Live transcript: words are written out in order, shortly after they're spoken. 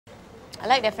I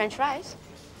like their French fries.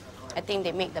 I think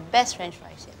they make the best French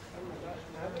fries here.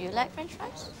 Do you like French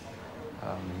fries?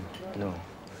 No.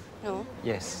 No?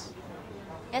 Yes.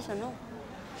 Yes or no?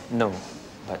 No,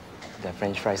 but the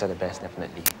French fries are the best,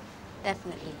 definitely.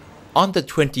 Definitely. On the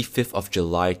 25th of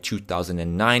July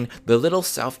 2009, the little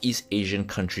Southeast Asian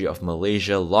country of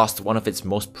Malaysia lost one of its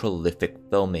most prolific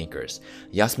filmmakers.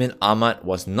 YASMIN Ahmad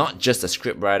was not just a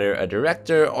scriptwriter, a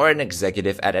director, or an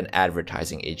executive at an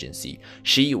advertising agency.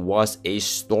 She was a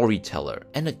storyteller,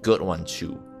 and a good one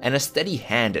too, and a steady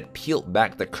hand that peeled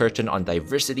back the curtain on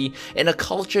diversity in a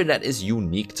culture that is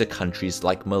unique to countries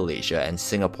like Malaysia and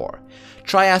Singapore.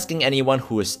 Try asking anyone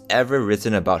who has ever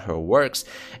written about her works,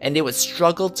 and they would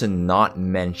struggle to not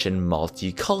mention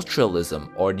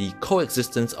multiculturalism or the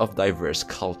coexistence of diverse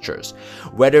cultures.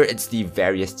 Whether it's the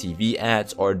various TV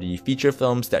ads or the feature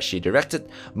films that she directed,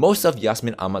 most of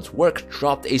YASMIN Ahmad's work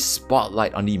dropped a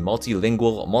spotlight on the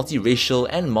multilingual, multiracial,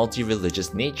 and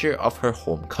multi-religious nature of her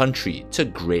home country to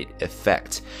great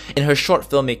effect. In her short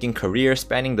filmmaking career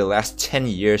spanning the last 10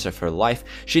 years of her life,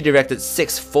 she directed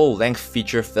 6 full-length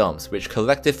feature films, which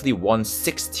collectively won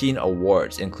 16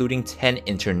 awards, including 10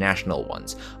 international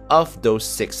ones. Of those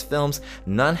 6 films,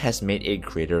 none has made a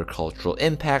greater cultural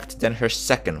impact than her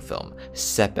second film,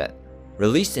 Sepet.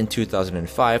 Released in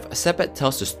 2005, Sept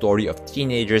tells the story of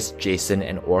teenagers Jason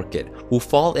and Orchid, who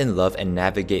fall in love and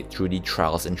navigate through the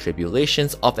trials and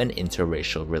tribulations of an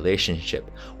interracial relationship.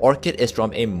 Orchid is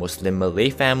from a Muslim Malay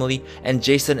family, and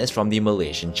Jason is from the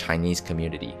Malaysian Chinese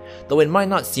community. Though it might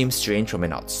not seem strange from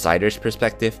an outsider's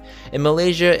perspective, in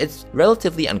Malaysia it's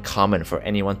relatively uncommon for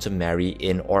anyone to marry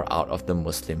in or out of the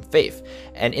Muslim faith,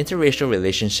 and interracial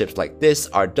relationships like this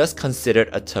are thus considered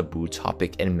a taboo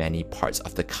topic in many parts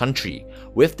of the country.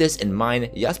 With this in mind,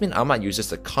 YASMIN Ahmad uses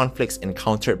the conflicts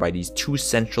encountered by these 2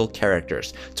 central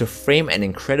characters to frame an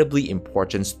incredibly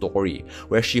important story,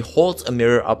 where she holds a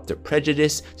mirror up to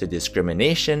prejudice, to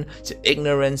discrimination, to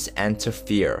ignorance, and to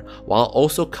fear, while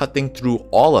also cutting through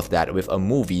all of that with a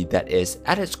movie that is,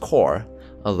 at its core,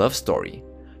 a love story.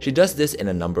 She does this in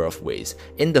a number of ways.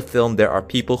 In the film, there are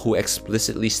people who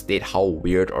explicitly state how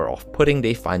weird or off-putting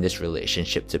they find this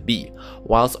relationship to be,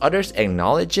 whilst others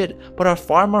acknowledge it but are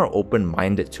far more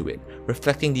open-minded to it,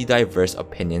 reflecting the diverse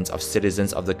opinions of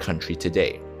citizens of the country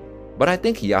today. But I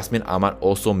think YASMIN Ahmad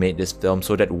also made this film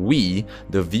so that we,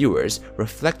 the viewers,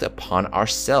 reflect upon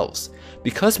ourselves.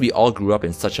 Because we all grew up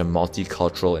in such a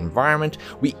multicultural environment,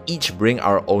 we each bring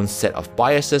our own set of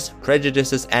biases,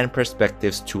 prejudices, and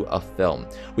perspectives to a film.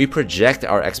 We project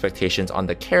our expectations on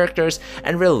the characters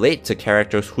and relate to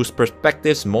characters whose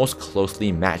perspectives most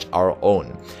closely match our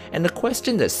own. And the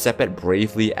question that Sepet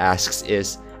bravely asks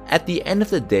is, at the end of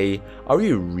the day, are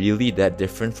we really that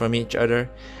different from each other?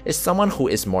 Is someone who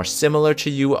is more similar to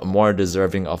you more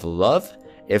deserving of love?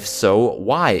 If so,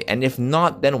 why? And if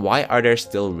not, then why are there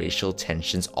still racial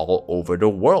tensions all over the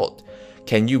world?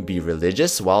 Can you be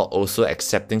religious while also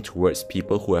accepting towards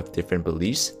people who have different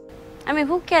beliefs? I mean,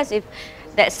 who cares if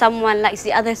that someone likes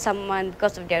the other someone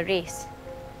because of their race?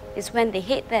 It's when they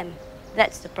hate them.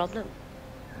 That's the problem.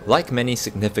 Like many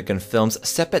significant films,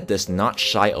 Sepet does not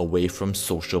shy away from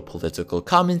social-political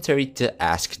commentary to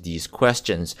ask these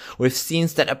questions, with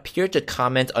scenes that appear to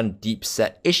comment on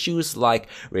deep-set issues like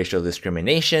racial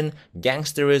discrimination,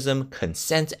 gangsterism,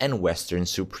 consent, and Western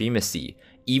supremacy.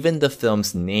 Even the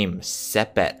film's name,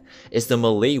 Sepet, is the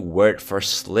Malay word for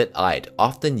slit-eyed,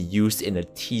 often used in a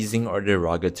teasing or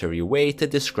derogatory way to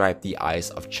describe the eyes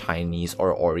of Chinese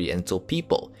or Oriental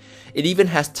people. It even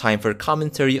has time for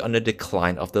commentary on the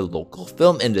decline of the local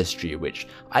film industry, which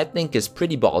I think is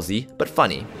pretty ballsy, but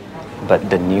funny. But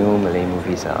the new Malay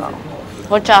movies are...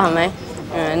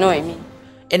 I know what you mean.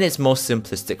 In its most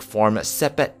simplistic form,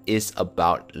 Sepet is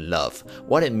about love,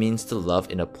 what it means to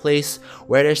love in a place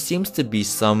where there seems to be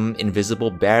some invisible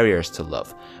barriers to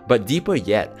love, but deeper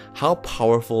yet, how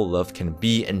powerful love can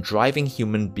be in driving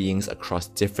human beings across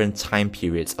different time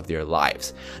periods of their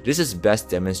lives. This is best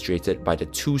demonstrated by the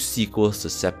 2 sequels to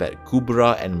Sepet,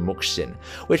 Gubra and Mukhsin,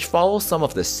 which follow some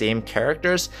of the same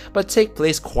characters but take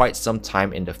place quite some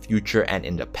time in the future and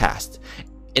in the past.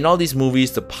 In all these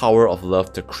movies, the power of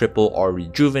love to cripple or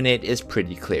rejuvenate is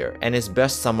pretty clear, and is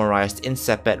best summarized in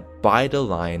Sepet by the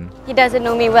line, He doesn't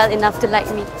know me well enough to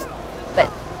like me, but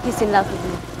he's in love with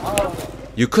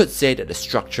me. You could say that the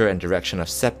structure and direction of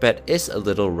Sepet is a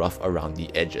little rough around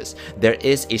the edges. There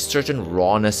is a certain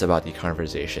rawness about the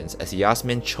conversations, as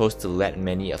Yasmin chose to let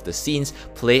many of the scenes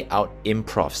play out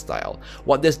improv style.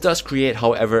 What this does create,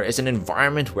 however, is an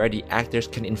environment where the actors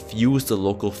can infuse the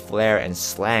local flair and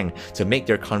slang to make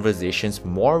their conversations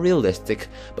more realistic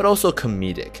but also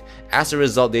comedic. As a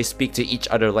result, they speak to each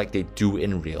other like they do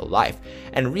in real life.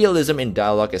 And realism in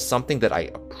dialogue is something that I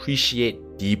appreciate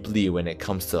deeply when it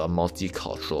comes to a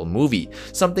multicultural movie,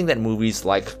 something that movies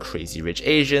like Crazy Rich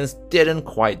Asians didn't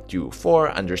quite do for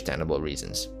understandable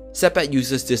reasons. Sepet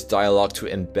uses this dialogue to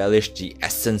embellish the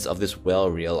essence of this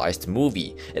well-realized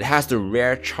movie. It has the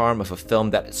rare charm of a film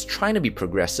that is trying to be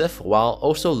progressive while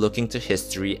also looking to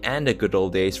history and the good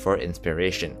old days for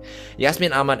inspiration.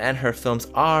 Yasmin Ahmad and her films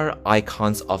are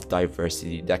icons of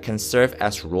diversity that can serve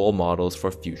as role models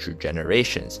for future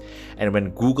generations. And when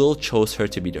Google chose her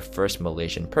to be the first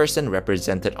Malaysian person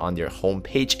represented on their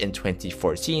homepage in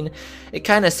 2014, it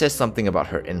kinda says something about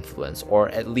her influence, or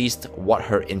at least what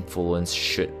her influence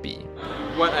should be.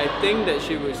 What I think that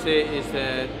she would say is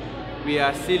that we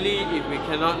are silly if we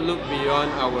cannot look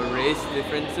beyond our race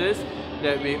differences,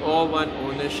 that we all want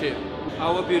ownership.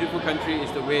 Our beautiful country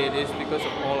is the way it is because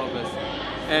of all of us.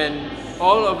 And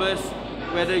all of us,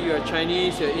 whether you're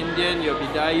Chinese, you're Indian, you're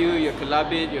Bidayu, you're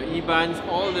Kelabit, you're Ibans,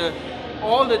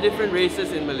 all the different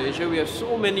races in Malaysia, we have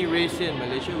so many races in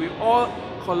Malaysia, we all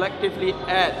collectively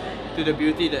add to the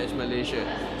beauty that is Malaysia.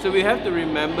 So we have to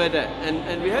remember that,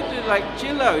 and we have to like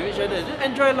chill out with each other, just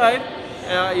enjoy life.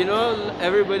 You know,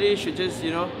 everybody should just,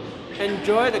 you know,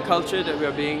 enjoy the culture that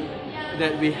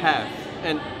we have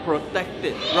and protect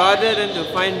it, rather than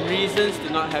to find reasons to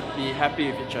not be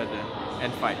happy with each other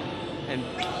and fight and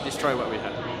destroy what we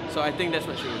have. So I think that's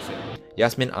what she would say.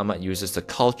 Yasmin Ahmad uses the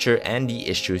culture and the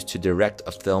issues to direct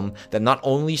a film that not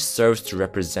only serves to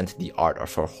represent the art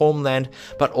of her homeland,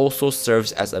 but also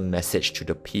serves as a message to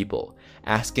the people,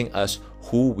 asking us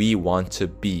who we want to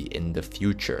be in the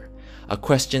future. A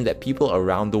question that people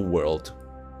around the world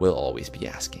will always be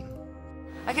asking.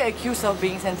 I get accused of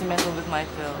being sentimental with my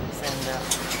films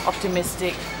and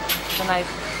optimistic, and I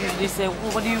usually say,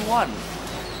 well, what do you want?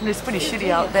 It's pretty shitty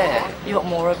out there. You got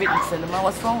more of it in cinema,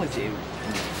 what's wrong with you?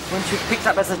 Weren't you picked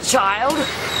up as a child?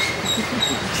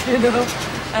 You know?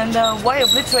 And why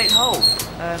obliterate hope?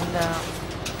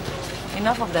 And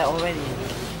enough of that already.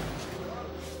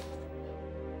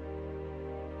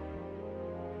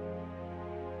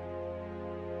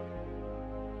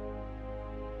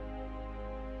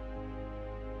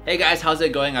 Hey guys, how's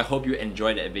it going? I hope you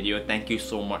enjoyed that video. Thank you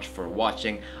so much for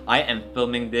watching. I am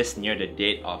filming this near the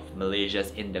date of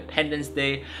Malaysia's Independence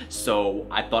Day, so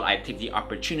I thought I'd take the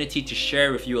opportunity to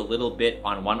share with you a little bit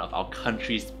on one of our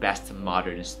country's best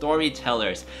modern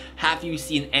storytellers. Have you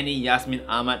seen any Yasmin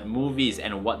Ahmad movies,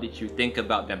 and what did you think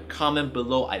about them? Comment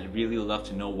below. I'd really love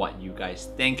to know what you guys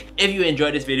think. If you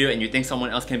enjoyed this video and you think someone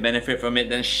else can benefit from it,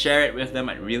 then share it with them.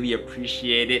 I'd really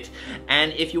appreciate it.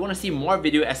 And if you want to see more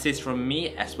video essays from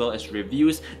me as well as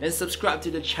reviews, then subscribe to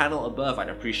the channel above. I'd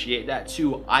appreciate that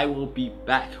too. I will be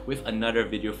back with another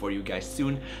video for you guys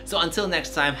soon. So until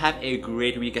next time, have a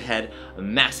great week ahead,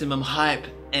 maximum hype,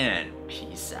 and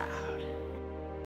peace out.